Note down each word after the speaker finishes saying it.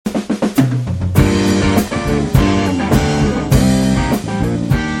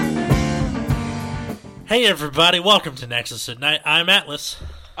Hey everybody, welcome to Nexus at Night. I'm Atlas.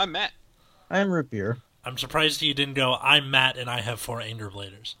 I'm Matt. I'm Root Beer. I'm surprised you didn't go, I'm Matt and I have 4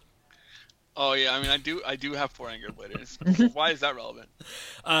 Angerbladers. Oh yeah, I do have 4 Angerbladers. Why is that relevant?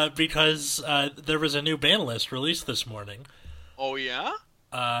 Because there was a new ban list released this morning. Oh yeah?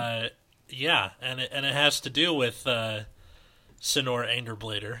 Yeah, and it has to do with Sinnoh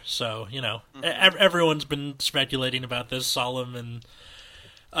Angerblader. So, everyone's been speculating about this. Solemn and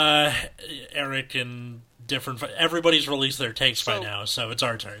Eric and everybody's released their takes by now, so it's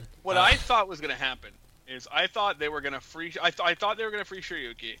our turn. What I thought was going to happen is I thought they were going to free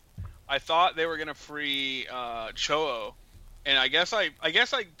Shiryuki. I thought they were going to free Cho-Oh, and I guess I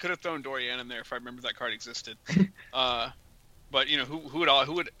could have thrown Dorian in there if I remember that card existed. But who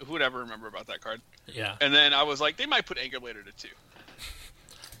would ever remember about that card? Yeah. And then I was like, they might put Angerblader to 2.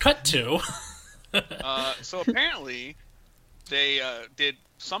 Cut to. So apparently they did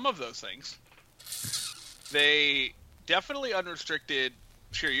some of those things. They definitely unrestricted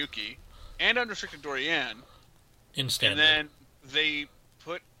Shiryuki and unrestricted Dorian. In standard. And then they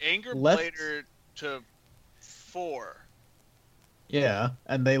put Angerblader to 4. Yeah,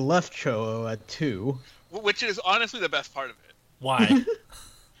 and they left Cho-Oh at 2. Which is honestly the best part of it. Why?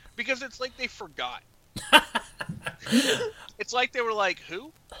 Because it's like they forgot. It's like they were like,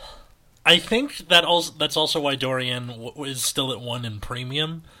 who? I think that's also why Dorian is still at 1 in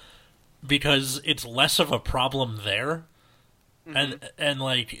premium, because it's less of a problem there, and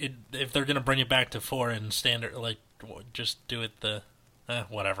like if they're gonna bring it back to 4 in standard, like just do it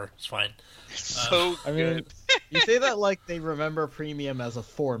whatever, it's fine. So I good. mean, you say that like they remember premium as a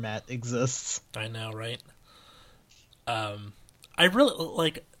format exists. I know, right? I really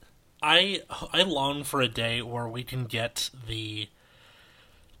like. I long for a day where we can get the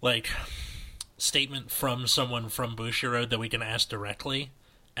statement from someone from Bushiroad that we can ask directly,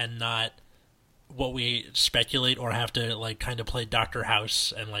 and not what we speculate or have to kind of play Dr.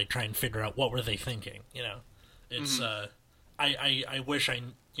 House and try and figure out what were they thinking. It's I wish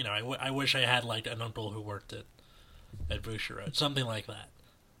I wish I had an uncle who worked at Bushiroad, something like that.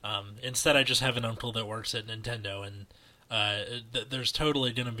 Instead, I just have an uncle that works at Nintendo, and there's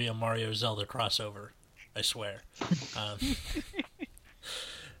totally going to be a Mario Zelda crossover. I swear.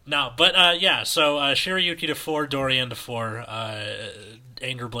 No, but so Shiryuki to 4, Dorian to 4,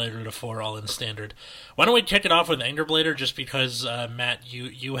 Angerblader to 4, all in standard. Why don't we kick it off with Angerblader, just because Matt,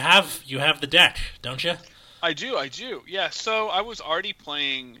 you have the deck, don't you? I do. Yeah. So I was already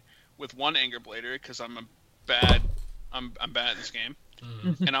playing with 1 Angerblader because I'm bad at this game,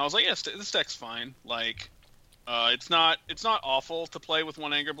 and I was like, yes, this deck's fine. It's not awful to play with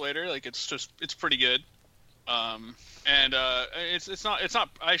 1 Angerblader. It's pretty good. It's not.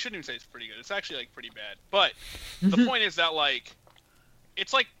 I shouldn't even say it's pretty good. It's actually pretty bad. But the point is that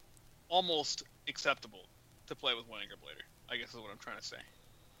it's almost acceptable to play with 1 Angerblader, I guess is what I'm trying to say.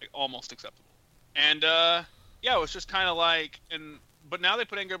 Almost acceptable. And it was just kind of but now they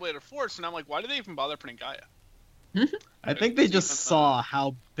put Angerblader 4, so now I'm like, why do they even bother putting Gaia? I think they just saw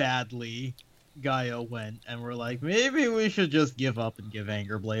how badly Gaia went and were like, maybe we should just give up and give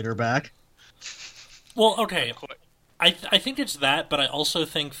Angerblader back. Well, okay. I think it's that, but I also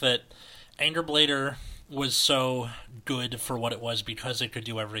think that Angerblader was so good for what it was because it could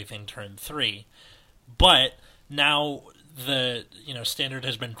do everything turn 3. But now the standard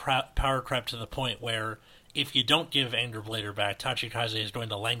has been power crept to the point where if you don't give Angerblader back, Tachikaze is going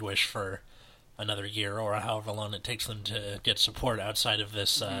to languish for another year or however long it takes them to get support outside of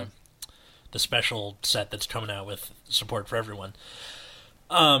this the special set that's coming out with support for everyone.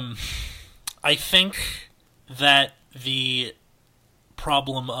 I think that the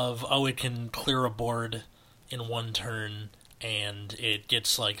problem of, it can clear a board in 1 turn and it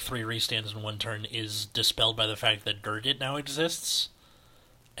gets 3 restands in 1 turn is dispelled by the fact that Gurgit now exists,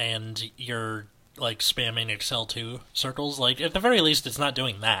 and you're spamming Excel 2 circles. At the very least, it's not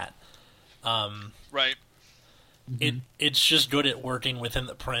doing that. Right. It's just good at working within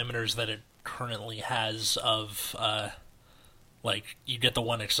the parameters that it currently has of you get the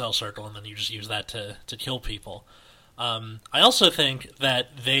 1 Excel circle and then you just use that to kill people. I also think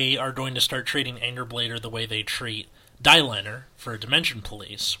that they are going to start treating Angerblader the way they treat Dyliner for Dimension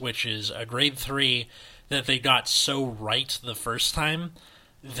Police, which is a grade 3 that they got so right the first time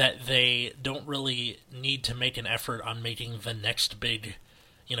that they don't really need to make an effort on making the next big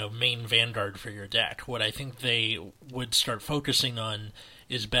main Vanguard for your deck. What I think they would start focusing on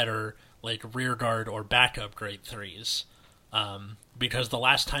is better rear guard or backup grade 3s. Because the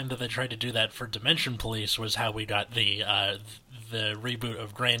last time that they tried to do that for Dimension Police was how we got the reboot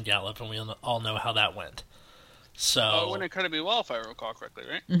of Grand Gallop, and we all know how that went. So it went incredibly well, if I recall correctly,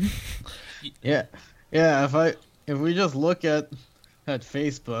 right? Yeah. Yeah, if we just look at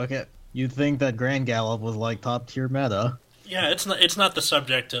Facebook, you'd think that Grand Gallop was like top tier meta. Yeah, it's not the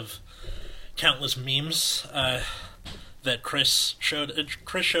subject of countless memes that Chris showed.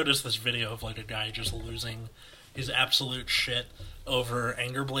 Chris showed us this video of like a guy just losing his absolute shit over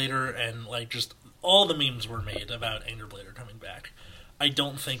Angerblader, and like just all the memes were made about Angerblader coming back. I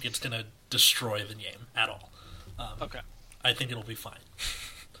don't think it's gonna destroy the game at all. Okay. I think it'll be fine,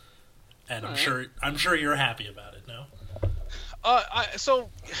 and All I'm sure you're happy about it. No.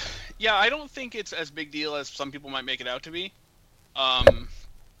 Yeah, I don't think it's as big deal as some people might make it out to be. I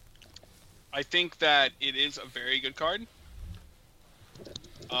think that it is a very good card.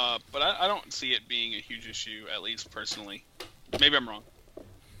 But I don't see it being a huge issue, at least personally. Maybe I'm wrong.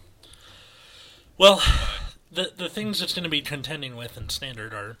 Well, the things it's going to be contending with in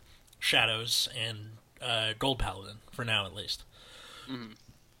Standard are Shadows and Gold Paladin, for now at least. Mm-hmm.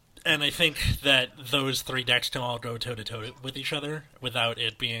 And I think that those three decks can all go toe-to-toe with each other without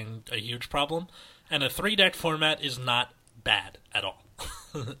it being a huge problem. And a 3-deck format is not bad at all.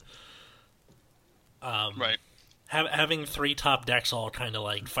 Right. Having 3 top decks all kind of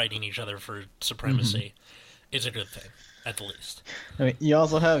like fighting each other for supremacy is a good thing, at the least. I mean, you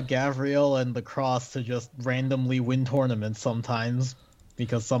also have Gavriel and the Cross to just randomly win tournaments sometimes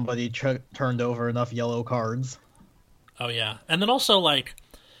because somebody turned over enough yellow cards. Oh yeah, and then also like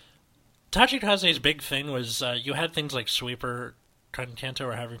Tachikaze's big thing was you had things like Sweeper, Kanto,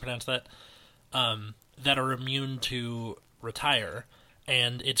 or however you pronounce that, that are immune to retire,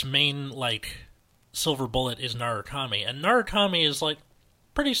 and its main like silver bullet is Narukami, and Narukami is like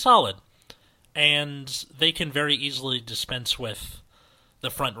pretty solid, and they can very easily dispense with the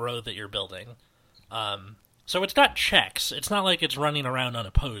front row that you're building. So it's got checks. It's not like it's running around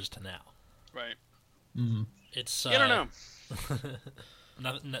unopposed now. Right. Mm-hmm. It's I don't know.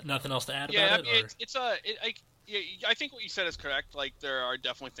 Nothing else to add Yeah, about it? I think what you said is correct. Like, there are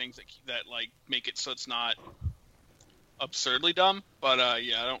definitely things that like make it so it's not absurdly dumb. But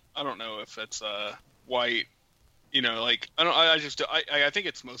yeah, I don't know if it's why, like I think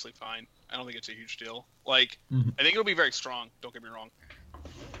it's mostly fine. I don't think it's a huge deal. Like, I think it'll be very strong. Don't get me wrong.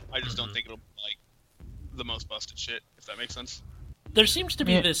 I just don't think it'll be like the most busted shit, if that makes sense. There seems to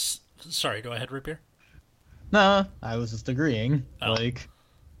be this. Sorry, go ahead, Root Beer. Nah, I was just agreeing. Oh. Like,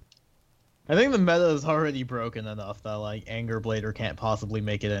 I think the meta is already broken enough that like Angerblader can't possibly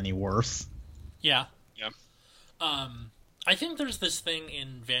make it any worse. Yeah. Yeah. I think there's this thing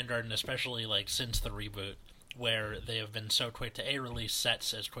in Vanguard, and especially like since the reboot, where they have been so quick to A, release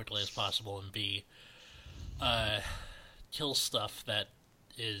sets as quickly as possible, and B, kill stuff that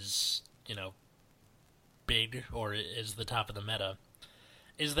is, big or is the top of the meta,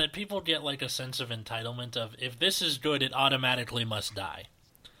 is that people get like a sense of entitlement of, if this is good, it automatically must die.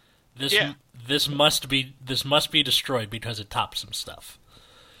 This must be destroyed because it tops some stuff.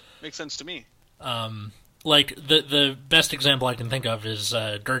 Makes sense to me. Like, the best example I can think of is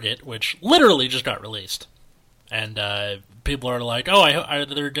Gurgit, which literally just got released. And people are like, oh,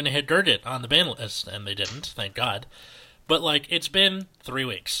 they're going to hit Gurgit on the ban list, and they didn't, thank God. But, like, it's been 3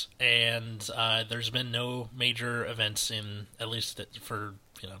 weeks, and there's been no major events in, at least for,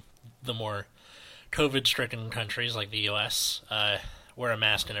 the more COVID-stricken countries like the U.S., wear a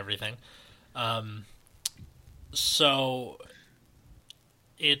mask and everything. So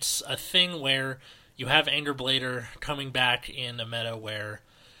it's a thing where you have Angerblader coming back in a meta where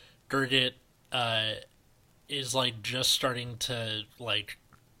Gurgit is like just starting to like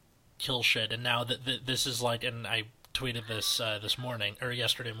kill shit, and now that this is like, and I tweeted this this morning or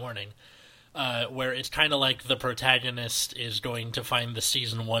yesterday morning, where it's kind of like the protagonist is going to find the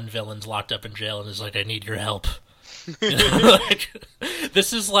season 1 villains locked up in jail and is like, I need your help.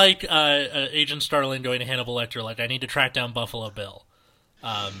 This is like Agent Starling going to Hannibal Lecter, like, I need to track down Buffalo Bill.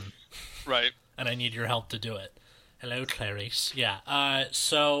 Right. And I need your help to do it. Hello, Clarice. Yeah.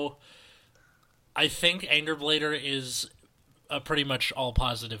 So I think Angerblader is a pretty much all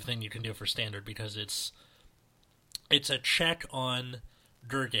positive thing you can do for Standard, because it's a check on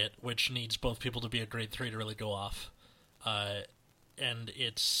Gurgit, which needs both people to be a grade 3 to really go off. And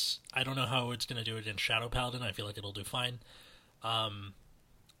I don't know how it's going to do against Shadow Paladin. I feel like it'll do fine.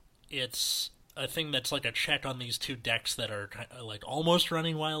 It's a thing that's like a check on these 2 decks that are like almost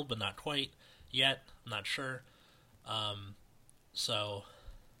running wild, but not quite yet. I'm not sure. So,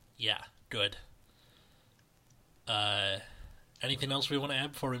 yeah, good. Anything else we want to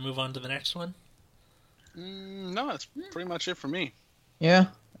add before we move on to the next one? No, that's pretty much it for me. Yeah,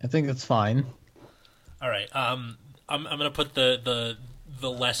 I think it's fine. All right. I'm gonna put the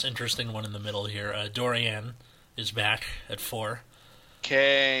less interesting one in the middle here. Dorian is back at 4.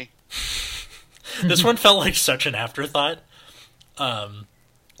 Okay. This one felt like such an afterthought.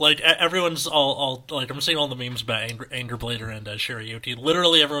 Like everyone's all like I'm seeing all the memes about Anger Blader and Shiryuki.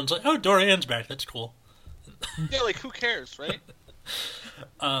 Literally, everyone's like, "Oh, Dorian's back. That's cool." Yeah, like who cares, right?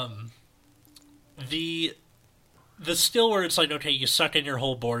 The skill where it's like, okay, you suck in your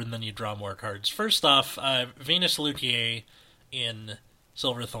whole board and then you draw more cards. First off, Venus Luthier in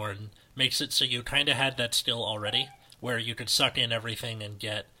Silverthorn makes it so you kind of had that skill already, where you could suck in everything and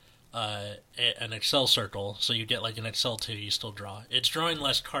get an Excel circle, so you get like an Excel 2, you still draw. It's drawing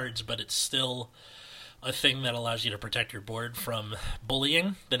less cards, but it's still a thing that allows you to protect your board from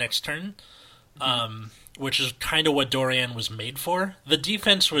bullying the next turn, which is kind of what Dorian was made for. The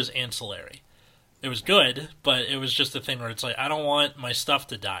defense was ancillary. It was good, but it was just a thing where it's like, I don't want my stuff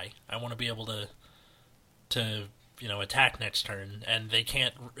to die. I want to be able to attack next turn, and they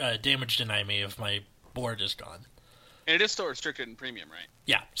can't damage deny me if my board is gone. And it is still restricted in premium, right?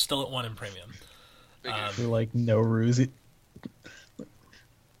 Yeah, still at 1 in premium. Like no ruse.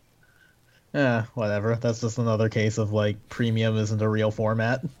 Whatever. That's just another case of like premium isn't a real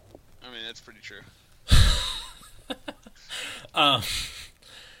format. I mean, that's pretty true.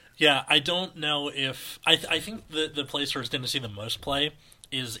 Yeah, I don't know if I think the place where it's going to see the most play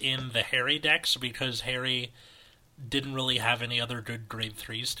is in the Harry decks, because Harry didn't really have any other good grade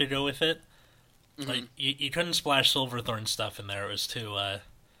 3s to go with it. Like you couldn't splash Silverthorn stuff in there. It was too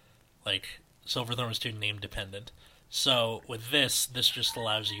Silverthorn was too name dependent. So with this just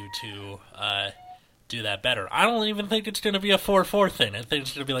allows you to do that better. I don't even think it's going to be a 4/4 thing. I think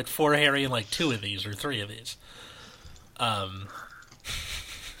it's going to be like 4 Harry and like 2 of these or 3 of these.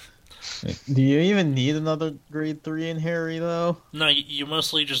 Do you even need another grade 3 in Harry though? No, you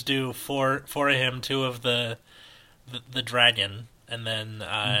mostly just do 4 of him, 2 of the dragon, and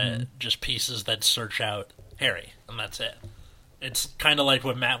then just pieces that search out Harry, and that's it. It's kind of like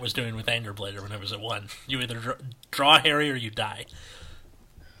what Matt was doing with Anger Blader when it was at 1. You either draw Harry or you die.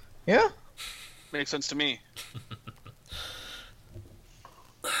 Yeah. Makes sense to me.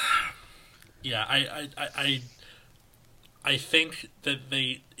 Yeah, I think that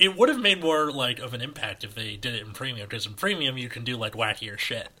it would have made more like of an impact if they did it in premium, because in premium you can do like wackier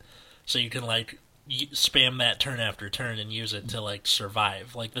shit, so you can like spam that turn after turn and use it to like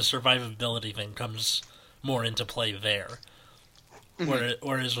survive. Like the survivability thing comes more into play there.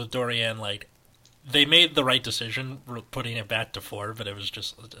 Whereas with Dorian, like they made the right decision putting it back to 4, but it was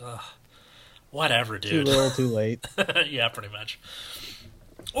just whatever, dude. Too little, too late. Yeah, pretty much.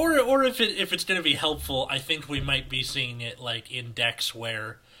 Or if it's going to be helpful, I think we might be seeing it like in decks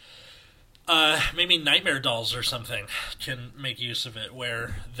where maybe Nightmare Dolls or something can make use of it,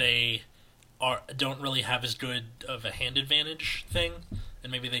 where they don't really have as good of a hand advantage thing,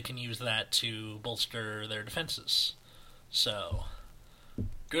 and maybe they can use that to bolster their defenses. So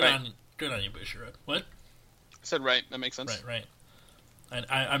good on you, Bushiroad. What? I said right. That makes sense. Right. And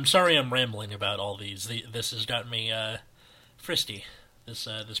I'm sorry I'm rambling about all these. This has got me frisky. This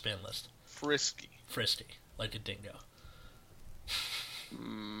ban list. Frisky, like a dingo.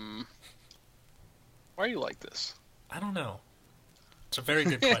 Why are you like this? I don't know. It's a very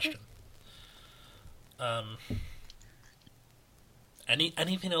good question.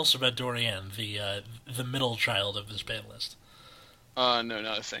 Anything else about Dorian, the middle child of this ban list? No,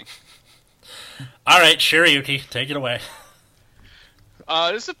 not a thing. All right, Shiryuki, take it away.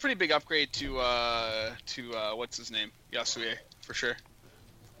 This is a pretty big upgrade to what's his name, Yasue, for sure.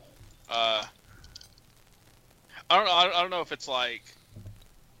 I don't know if it's like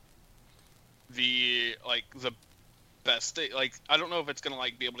the best thing. Like, I don't know if it's gonna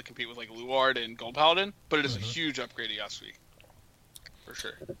like be able to compete with like Luard and Gold Paladin, but it is a huge upgrade to Yasui, for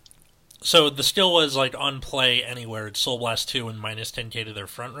sure. So the skill was like on play anywhere. It's Soul Blast 2 and minus 10k to their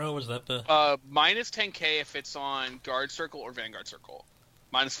front row. Was that the minus 10k if it's on Guard Circle or Vanguard Circle,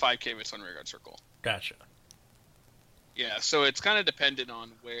 minus 5k if it's on Rearguard Circle. Gotcha. Yeah, so it's kind of dependent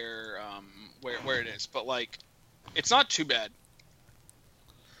on where it is, but like, it's not too bad.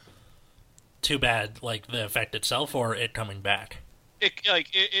 Too bad, like the effect itself, or it coming back. It's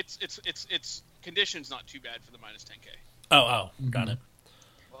conditions not too bad for the minus 10k. Oh, got it.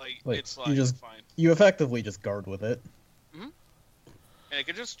 Like it's like fine. You effectively just guard with it. And it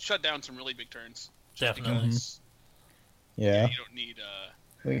could just shut down some really big turns. Definitely. Because, Yeah. you don't need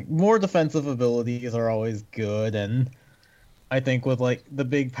Like, more defensive abilities are always good, and I think with like the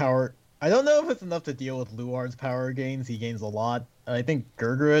big power, I don't know if it's enough to deal with Luard's power gains. He gains a lot. I think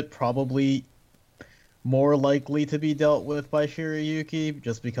Gurgrit probably more likely to be dealt with by Shiryuki,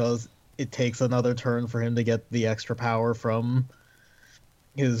 just because it takes another turn for him to get the extra power from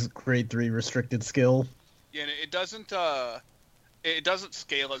his grade 3 restricted skill. Yeah, and it doesn't it doesn't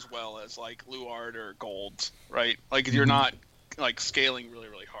scale as well as like Luard or Gold, right? Like you're Mhm. not like scaling really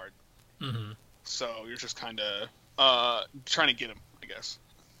really hard, Hmm. so you're just kind of trying to get him, I guess.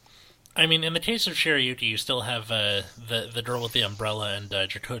 I mean, in the case of Shiryuki, you still have the girl with the umbrella and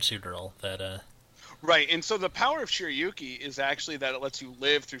Jakotsu girl that Right, and so the power of Shiryuki is actually that it lets you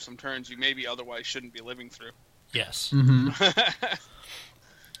live through some turns you maybe otherwise shouldn't be living through. yes.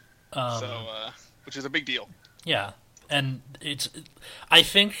 Which is a big deal. Yeah, and I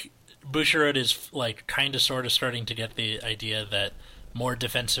think Bushiroad is like kind of sort of starting to get the idea that more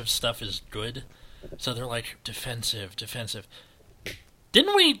defensive stuff is good. So they're like defensive.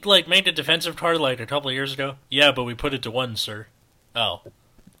 Didn't we like make a defensive card like a couple of years ago? Yeah, but we put it to 1, sir. Oh.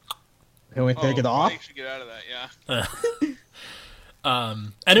 Can we take it off? They should get out of that, yeah.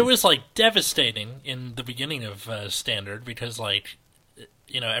 And it was like devastating in the beginning of Standard because like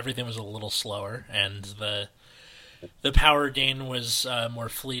everything was a little slower and the power gain was more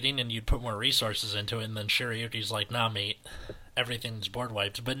fleeting and you'd put more resources into it, and then Shiryuki's like, nah mate, everything's board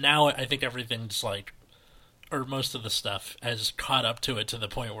wiped. But now I think everything's like, or most of the stuff has caught up to it to the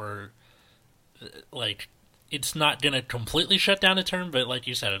point where like it's not gonna completely shut down a turn, but like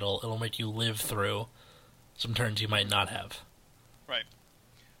you said, it'll make you live through some turns you might not have. Right.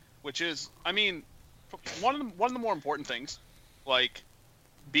 Which is, I mean, one of the more important things. Like,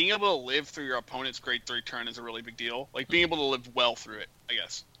 being able to live through your opponent's grade 3 turn is a really big deal. Like, being able to live well through it, I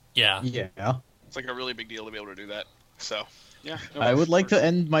guess. Yeah. Yeah. It's like a really big deal to be able to do that. So, yeah. I would like to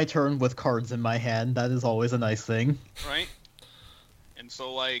end my turn with cards in my hand. That is always a nice thing. Right? And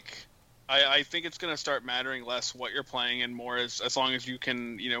so, like, I think it's going to start mattering less what you're playing and more as long as you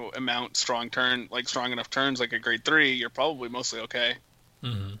can, amount strong enough turns like a grade 3, you're probably mostly okay.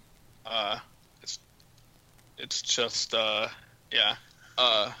 Mm-hmm. It's just, yeah.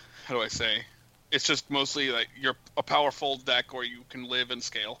 How do I say? It's just mostly like you're a powerful deck or you can live and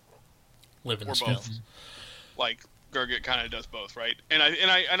scale. Live and or scale. both. Like Gurgit kind of does both, right? And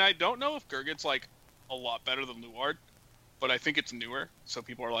I don't know if Gurgit's like a lot better than Luard, but I think it's newer, so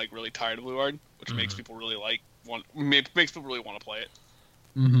people are like really tired of Luard, which makes people really makes people really want to play it.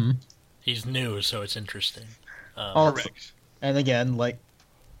 Mm-hmm. He's new, so it's interesting. Correct. And again, like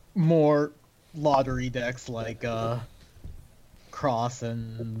more lottery decks like Cross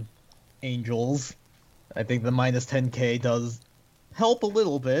and Angels. I think the minus 10k does help a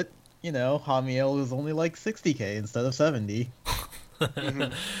little bit. Hamiel is only like 60k instead of 70.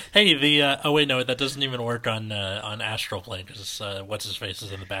 Hey, the oh wait, no, that doesn't even work on Astral Plane because what's his face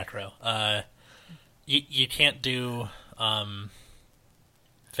is in the back row. You can't do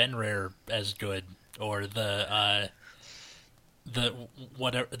Fenrir as good or the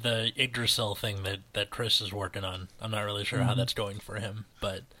Yggdrasil thing that Chris is working on. I'm not really sure how that's going for him,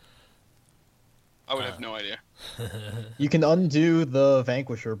 but I would have no idea. You can undo the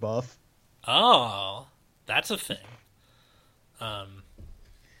Vanquisher buff. Oh, that's a thing.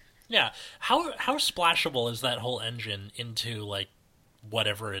 Yeah. How splashable is that whole engine into like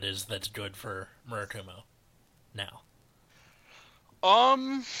whatever it is that's good for Murakumo now?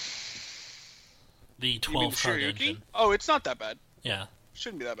 The 12 card engine. Oh, it's not that bad. Yeah.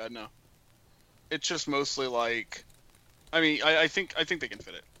 Shouldn't be that bad, no. It's just mostly like, I mean, I think they can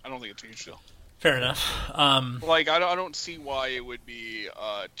fit it. I don't think it's a huge deal. Fair enough. Like, I don't see why it would be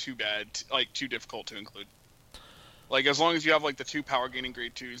too bad, like too difficult to include. Like, as long as you have like the 2 power gaining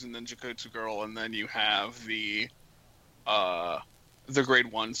grade 2s and then Jakotsu Girl, and then you have the grade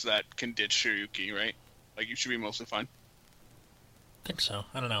 1s that can ditch Shiryuki, right? Like, you should be mostly fine. I think so.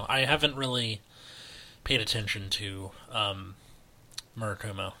 I don't know. I haven't really paid attention to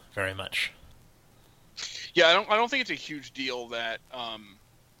Murakumo very much. Yeah, I don't think it's a huge deal that I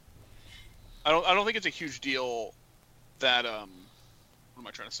don't think it's a huge deal that what am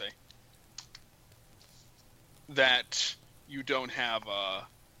I trying to say? That you don't have I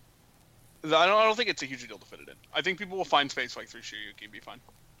don't think it's a huge deal to fit it in. I think people will find space like 3 Shiryuki and be fine.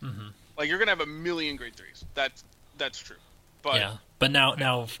 Mm-hmm. Like, you're gonna have a million grade 3s. That's true. But yeah, but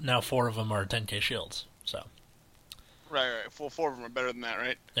now 4 of them are 10k shields. So right. Well, 4 of them are better than that,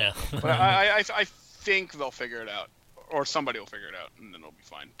 right? yeah. But I think they'll figure it out, or somebody will figure it out, and then it'll be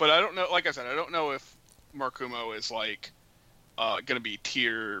fine. But I don't know. Like I said, I don't know if Murakumo is like gonna be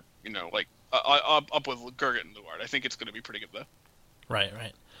tier, like up with Gurgit and Luard. I think it's gonna be pretty good though. Right.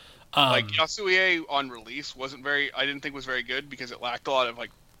 Like Yasuie on release I didn't think was very good because it lacked a lot of like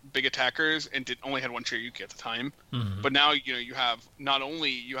big attackers and only had 1 Shiryuki at the time. Mm-hmm. But now you have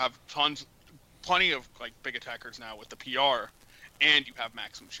plenty of like big attackers now with the PR, and you have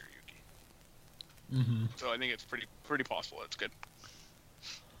maximum Shiryuki. Mm-hmm. So I think it's pretty possible. It's good.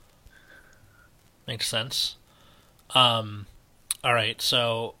 Makes sense. All right,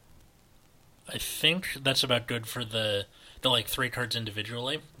 so I think that's about good for the like 3 cards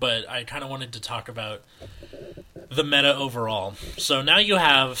individually, but I kind of wanted to talk about the meta overall. So now you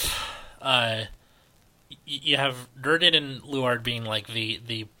have Gurdit and Luard being like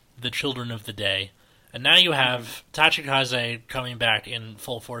the children of the day, and now you have Tachikaze coming back in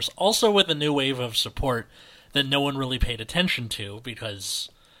full force, also with a new wave of support that no one really paid attention to because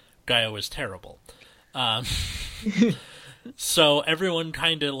Gaia was terrible. So everyone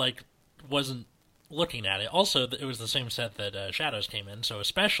kind of like wasn't looking at it. Also, it was the same set that Shadows came in, so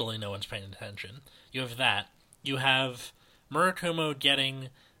especially no one's paying attention. You have that. You have Murakumo getting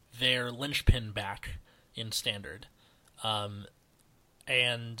their linchpin back in Standard. And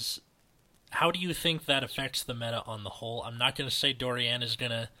how do you think that affects the meta on the whole? I'm not going to say Dorian is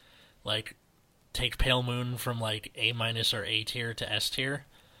going to, like, take Pale Moon from, like, A- or A tier to S tier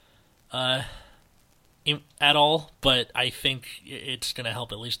at all, but I think it's going to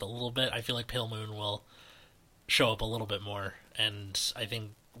help at least a little bit. I feel like Pale Moon will show up a little bit more, and I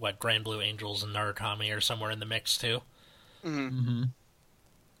think, Grand Blue Angels and Narukami are somewhere in the mix, too. Mm-hmm.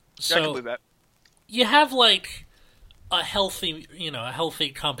 So, I can believe that. You have, like, a healthy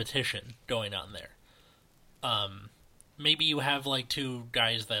competition going on there. Maybe you have, like, 2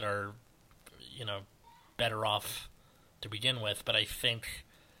 guys that are, better off to begin with, but I think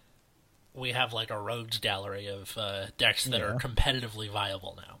we have, like, a rogues gallery of decks that are competitively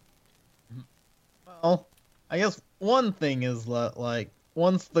viable now. Well, I guess one thing is that, like,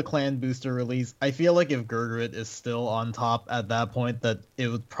 once the clan booster release, I feel like if Gurgrit is still on top at that point, that it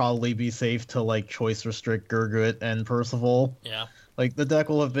would probably be safe to, like, choice restrict Gurgrit and Percival. Yeah. Like, the deck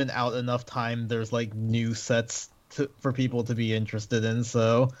will have been out enough time, there's, like, new sets for people to be interested in,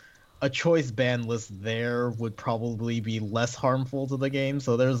 so a choice ban list there would probably be less harmful to the game,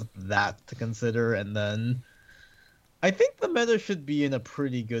 so there's that to consider, and then I think the meta should be in a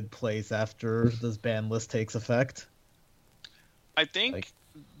pretty good place after this ban list takes effect. I think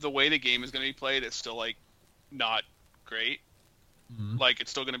the way the game is going to be played is still, like, not great. Mm-hmm. Like, it's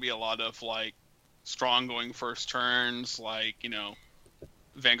still going to be a lot of, like, strong going first turns, like,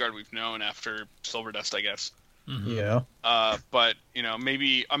 Vanguard we've known after Silver Dust, I guess. Mm-hmm. Yeah. But,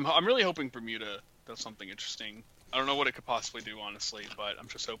 maybe I'm really hoping Bermuda does something interesting. I don't know what it could possibly do, honestly, but I'm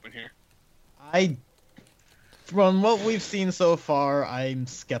just hoping here. From what we've seen so far, I'm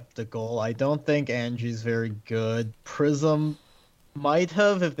skeptical. I don't think Angie's very good. Prism might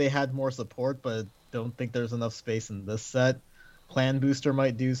have if they had more support, but don't think there's enough space in this set. Clan Booster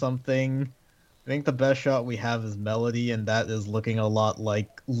might do something. I think the best shot we have is Melody, and that is looking a lot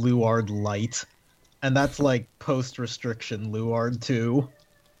like Luard Light. And that's like post-restriction Luard too.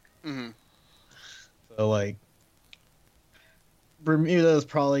 Mm-hmm. So, like, Bermuda is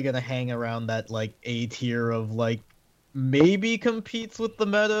probably going to hang around that, like, A tier of, like, maybe competes with the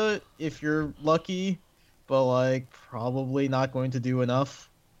meta if you're lucky, but, like, probably not going to do enough.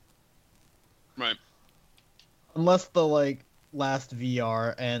 Right. Unless the, like, last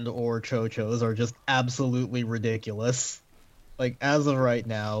VR and or Chochos are just absolutely ridiculous. Like, as of right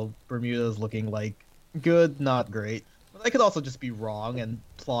now, Bermuda is looking, like, good, not great. But I could also just be wrong, and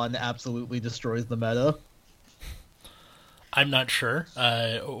Plon absolutely destroys the meta. I'm not sure.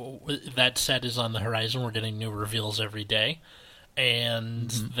 That set is on the horizon. We're getting new reveals every day. And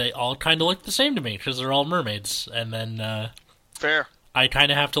they all kind of look the same to me, because they're all mermaids. And then Fair. I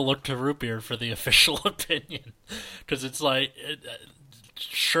kind of have to look to Rootbeer for the official opinion. Because it's like,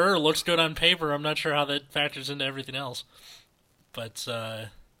 sure, looks good on paper. I'm not sure how that factors into everything else. But,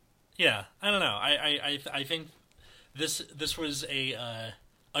 yeah, I don't know. I think this was a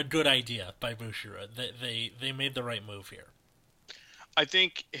good idea by Bushiroad. They made the right move here. I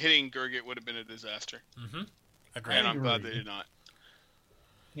think hitting Gurgit would have been a disaster. Mm-hmm. Agreed. And I'm glad they did not.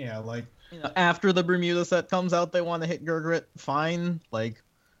 Yeah, like, after the Bermuda set comes out, they want to hit Gurgit, fine. Like,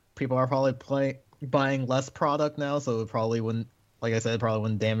 people are probably buying less product now, so it probably wouldn't, like I said, it probably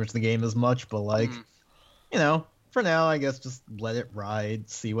wouldn't damage the game as much, but, like, for now, I guess just let it ride,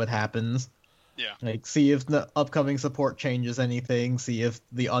 see what happens. Yeah. Like, see if the upcoming support changes anything, see if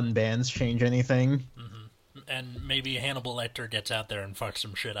the unbans change anything. Mm-hmm. And maybe Hannibal Lecter gets out there and fucks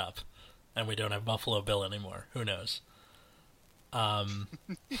some shit up, and we don't have Buffalo Bill anymore. Who knows? I'm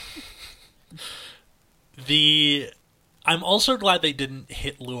also glad they didn't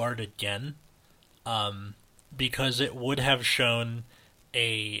hit Luard again, because it would have shown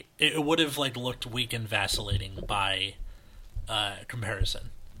it would have, like, looked weak and vacillating by comparison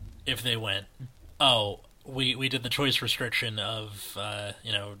if they went, oh, we did the choice restriction of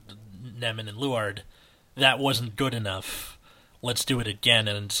Nemen and Luard. That wasn't good enough. Let's do it again.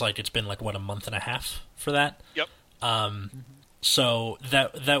 And it's been like, what, a month and a half for that? Yep. So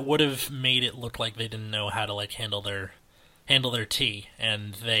that would have made it look like they didn't know how to like handle their tea,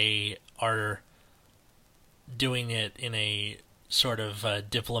 and they are doing it in a sort of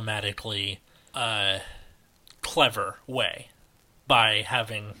diplomatically clever way by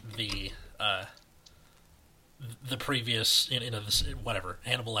having the previous this, whatever,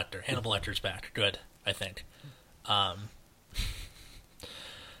 Hannibal Lecter's back. Good, I think.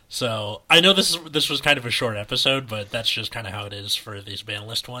 So I know this was kind of a short episode, but that's just kind of how it is for these ban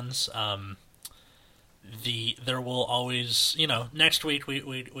list ones. There will always, next week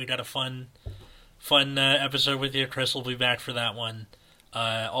we got a fun episode with you. Chris will be back for that one.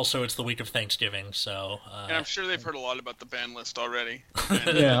 Also, it's the week of Thanksgiving, so and I'm sure they've heard a lot about the ban list already.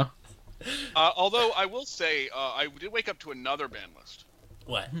 Yeah. Although I will say, I did wake up to another ban list.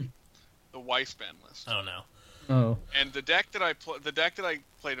 What? The Weiss ban list. Oh no. Oh. And the deck that I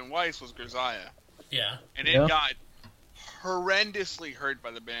played in Weiss was Grisaya. Yeah. And it got horrendously hurt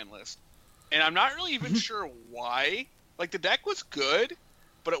by the ban list. And I'm not really even sure why. Like, the deck was good,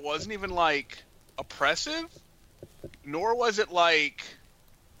 but it wasn't even, like, oppressive. Nor was it, like,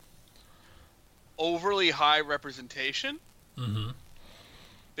 overly high representation. Mm-hmm.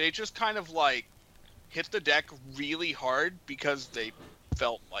 They just kind of, like, hit the deck really hard because they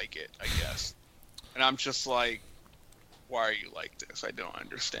felt like it, I guess. And I'm just like, why are you like this? I don't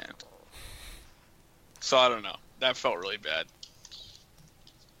understand. So I don't know. That felt really bad.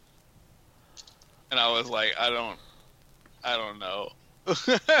 And I was like, I don't know.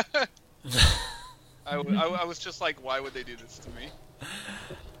 I was just like, why would they do this to me?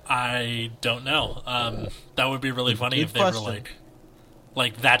 I don't know. That would be really funny if they were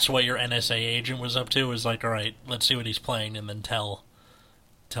like that's what your NSA agent was up to, was like, all right, let's see what he's playing, and then tell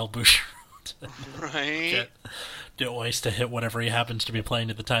Boucher right? Get Weiss to hit whatever he happens to be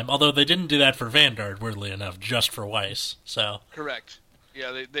playing at the time. Although they didn't do that for Vanguard, weirdly enough, just for Weiss. So correct.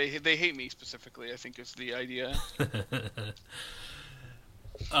 Yeah, they hate me specifically, I think is the idea.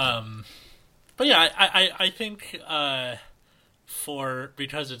 But yeah, I think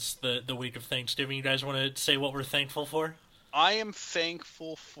because it's the week of Thanksgiving, you guys want to say what we're thankful for? I am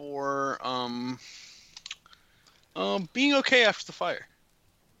thankful for being okay after the fire.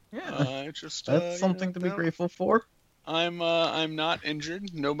 Yeah, just that's something to be grateful for. I'm not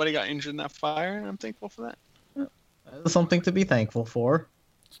injured. Nobody got injured in that fire, and I'm thankful for that. Yeah. That's something to be thankful for.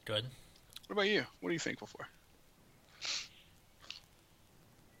 It's good. What about you? What are you thankful for?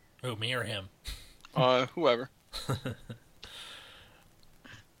 Who, me or him? Whoever.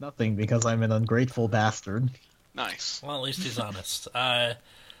 Nothing, because I'm an ungrateful bastard. Nice. Well, at least he's honest. I'm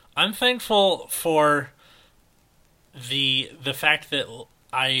thankful for the fact that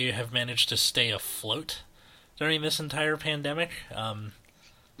I have managed to stay afloat during this entire pandemic.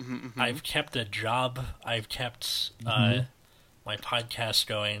 I've kept a job. I've kept my podcast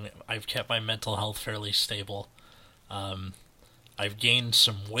going. I've kept my mental health fairly stable. I've gained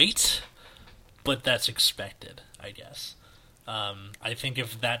some weight, but that's expected, I guess. I think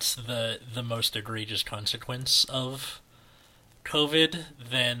if that's the most egregious consequence of COVID,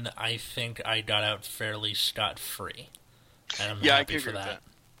 then I think I got out fairly scot-free. And I'm happy for that.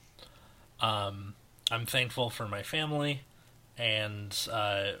 I'm thankful for my family and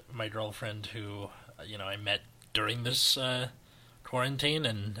my girlfriend, who I met during this quarantine,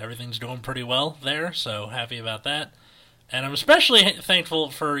 and everything's going pretty well there, so happy about that. And I'm especially thankful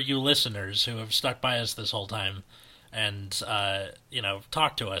for you listeners who have stuck by us this whole time and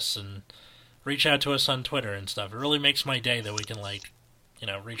talk to us and reach out to us on Twitter and stuff. It really makes my day that we can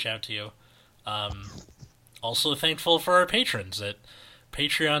reach out to you. Also thankful for our patrons at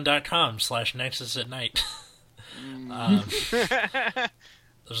patreon.com/nexusatnight.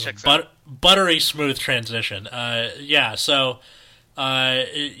 Buttery smooth transition. So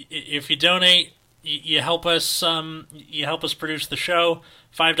if you donate, you help us. You help us produce the show.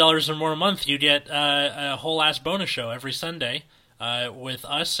 $5 or more a month, you get a whole ass bonus show every Sunday with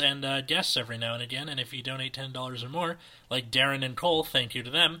us and guests every now and again. And if you donate $10 or more, like Darren and Cole, thank you to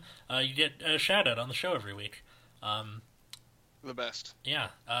them, you get a shout out on the show every week. The best.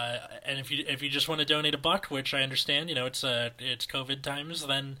 Yeah, and if you just want to donate $1, which I understand, it's COVID times,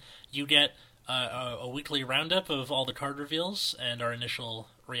 then you get a weekly roundup of all the card reveals and our initial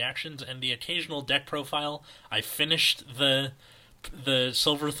reactions and the occasional deck profile. I finished the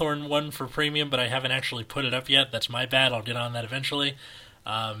Silverthorn one for premium, but I haven't actually put it up yet. That's my bad. I'll get on that eventually.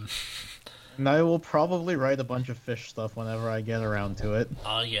 And I will probably write a bunch of fish stuff whenever I get around to it.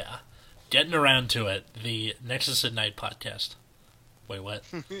 Oh yeah, getting around to it. The Nexus at Night podcast. Wait, what?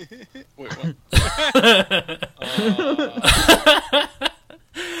 Wait, what?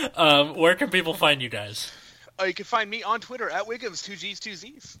 Where can people find you guys? You can find me on Twitter at Wiggums, 2Gs,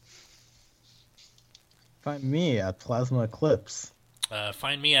 2Zs. Find me at Plasma Eclipse.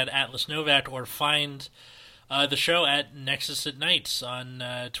 Find me at Atlas Novak, or find the show at Nexus at Nights on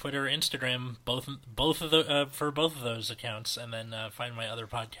Twitter, Instagram, both of the for both of those accounts, and then find my other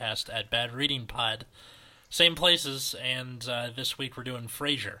podcast at Bad Reading Pod, same places. And this week we're doing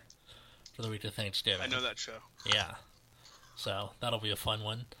Frasier for the week of Thanksgiving. I know that show. Yeah, so that'll be a fun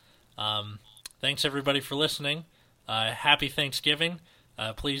one. Thanks everybody for listening. Happy Thanksgiving.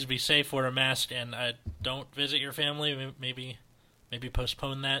 Please be safe, wear a mask, and don't visit your family. Maybe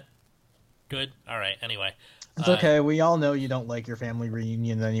postpone that. Good. All right. Anyway. It's okay. We all know you don't like your family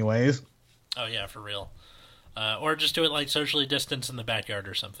reunion anyways. Oh, yeah, for real. Or just do it like socially distanced in the backyard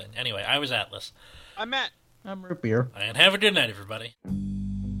or something. Anyway, I was Atlas. I'm Matt. I'm Root Beer. And have a good night, everybody.